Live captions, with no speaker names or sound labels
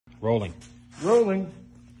Rolling. Rolling.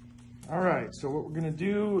 All right, so what we're gonna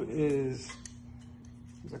do is,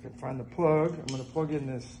 if I can find the plug, I'm gonna plug in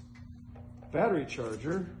this battery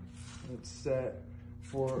charger. It's set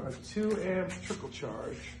for a 2 amp trickle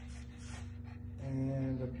charge.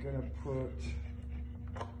 And I'm gonna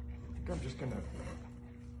I think I'm just gonna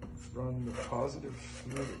run the positive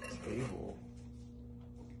through the table.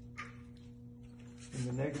 And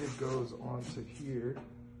the negative goes onto here,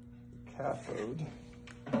 the cathode.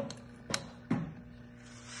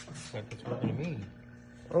 Looks like it's working to me.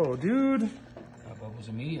 Oh, dude. Bubbles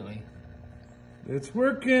immediately. It's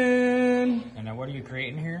working. And now what are you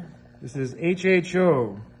creating here? This is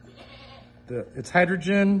HHO. It's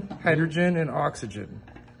hydrogen, and oxygen.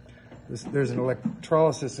 There's an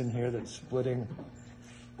electrolysis in here that's splitting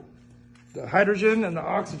the hydrogen and the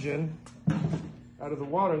oxygen out of the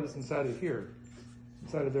water that's inside of here.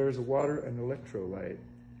 Inside of there is a water and electrolyte.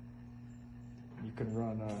 You can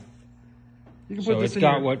run you can put So this it's in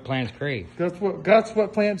got what plants crave. That's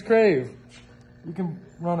what plants crave. You can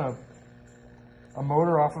run a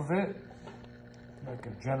motor off of it, like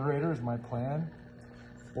a generator is my plan.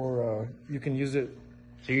 Or you can use it.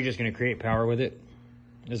 So you're just gonna create power with it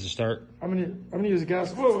as a start? I'm gonna use a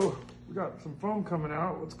gas. Whoa, we got some foam coming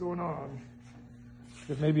out. What's going on?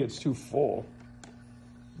 If maybe it's too full.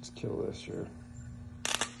 Let's kill this here.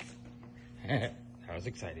 That was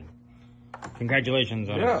exciting. Congratulations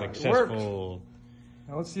on a successful.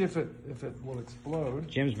 Now let's see if it will explode.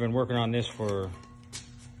 Jim's been working on this for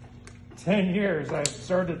 10 years. I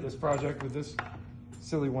started this project with this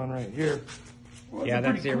silly one right here. Well, yeah,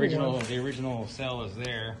 that's the cool original. one. The original cell is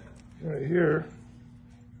there. Right here.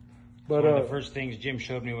 But one of the first things Jim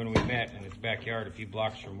showed me when we met in his backyard, a few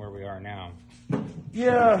blocks from where we are now.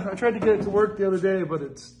 Yeah, I tried to get it to work the other day, but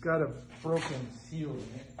it's got a broken seal in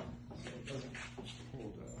it. So it doesn't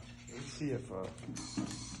hold. Let's see if.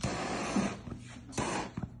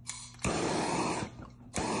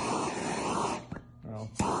 Well,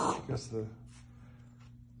 I guess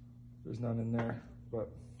there's none in there, but.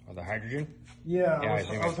 Oh, the hydrogen? Yeah, Yeah,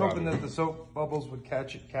 I was hoping that the soap bubbles would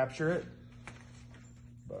capture it,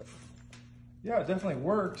 but yeah, it definitely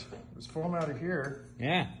worked. There's foam out of here.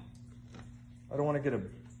 Yeah. I don't want to get a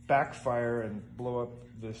backfire and blow up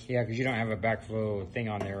this. Yeah, because you don't have a backflow thing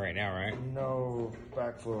on there right now, right? No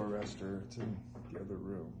backflow arrestor. It's in the other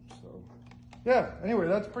room. So yeah. Anyway,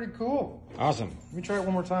 that's pretty cool. Awesome. Let me try it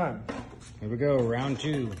one more time. Here we go, round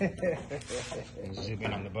 2. Zoom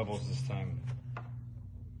in on the bubbles this time.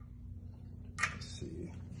 Let's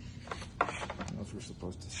see. I don't know if we're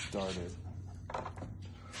supposed to start it.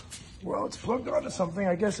 Well, it's plugged onto something.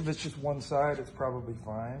 I guess if it's just one side, it's probably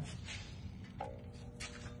fine.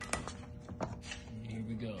 Here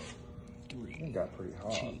we go. 3. It got pretty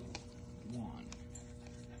hot. 2, 1.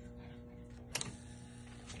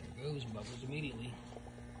 There goes, bubbles immediately.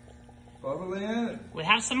 Bubbling. We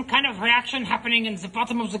have some kind of reaction happening in the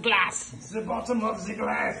bottom of the glass. The bottom of the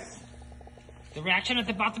glass. The reaction at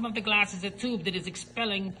the bottom of the glass is a tube that is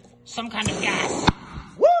expelling some kind of gas.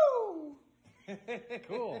 Woo!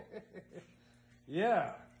 Cool.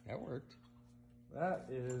 Yeah. That worked. That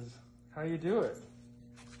is how you do it.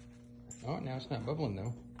 Oh, now it's not bubbling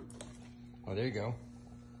though. Oh, there you go.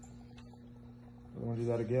 You want to do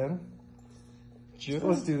that again? Sure.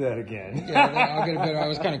 Let's do that again. Yeah, I'll get a better. I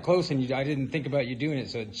was kind of close, and I didn't think about you doing it,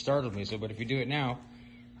 so it startled me. So, but if you do it now.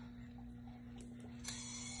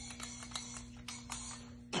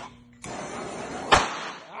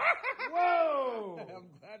 Whoa! I'm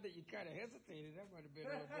glad that you kind of hesitated. That might have been a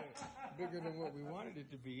little bit bigger than what we wanted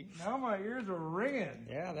it to be. Now my ears are ringing.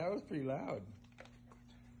 Yeah, that was pretty loud.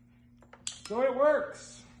 So it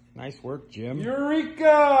works. Nice work, Jim.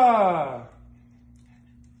 Eureka!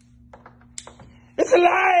 It's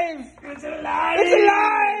alive! It's alive! It's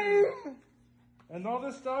alive! And all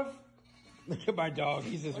this stuff Look at my dog.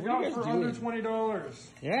 He says, I "What are got you for guys under doing?" $20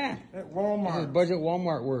 Yeah. at This Walmart. is budget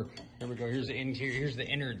Walmart work. Here we go. Here's the interior. Here's the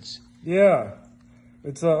innards. Yeah,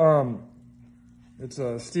 it's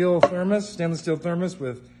a steel thermos, stainless steel thermos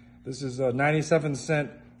with this is a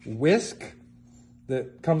 97-cent whisk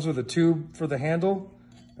that comes with a tube for the handle,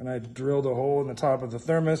 and I drilled a hole in the top of the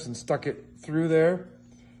thermos and stuck it through there,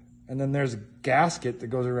 and then there's a gasket that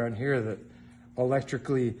goes around here that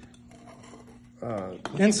electrically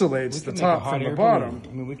insulates the top from the bottom. I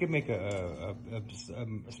mean, we could make a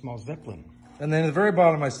small Zeppelin. And then at the very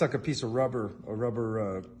bottom, I stuck a piece of rubber,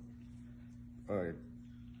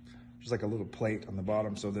 just like a little plate on the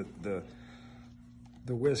bottom so that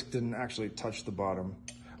the whisk didn't actually touch the bottom.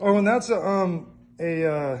 Oh, and that's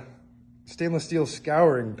a stainless steel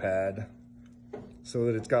scouring pad so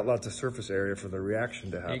that it's got lots of surface area for the reaction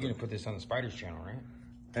to happen. You're going to put this on the Spiders channel, right?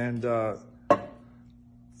 And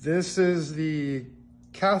this is the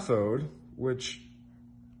cathode, which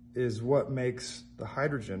is what makes the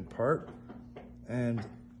hydrogen part. And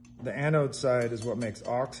the anode side is what makes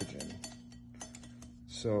oxygen.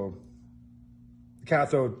 So the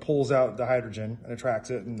cathode pulls out the hydrogen and attracts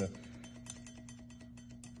it, and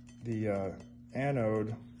the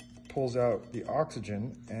anode pulls out the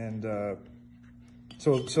oxygen. And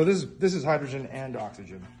so this is hydrogen and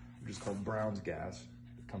oxygen, which is called Brown's gas.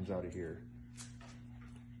 It comes out of here.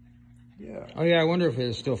 Yeah. Oh yeah, I wonder if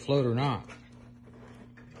it'll still float or not.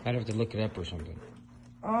 I'd have to look it up or something.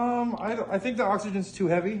 I think the oxygen's too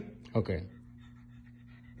heavy. Okay.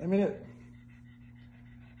 I mean, I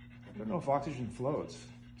don't know if oxygen floats.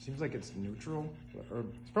 Seems like it's neutral, or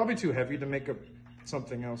it's probably too heavy to make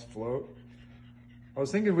something else float. I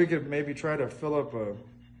was thinking we could maybe try to fill up a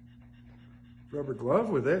rubber glove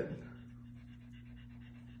with it.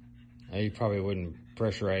 You probably wouldn't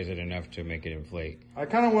pressurize it enough to make it inflate. I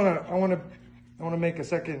kind of want to make a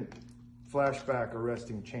second flashback or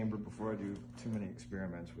resting chamber before I do too many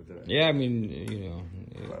experiments with it. Yeah, I mean, you know.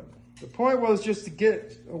 But the point was just to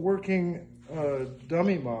get a working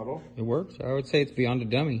dummy model. It works. I would say it's beyond a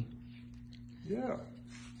dummy. Yeah.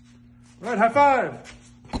 All right, high five.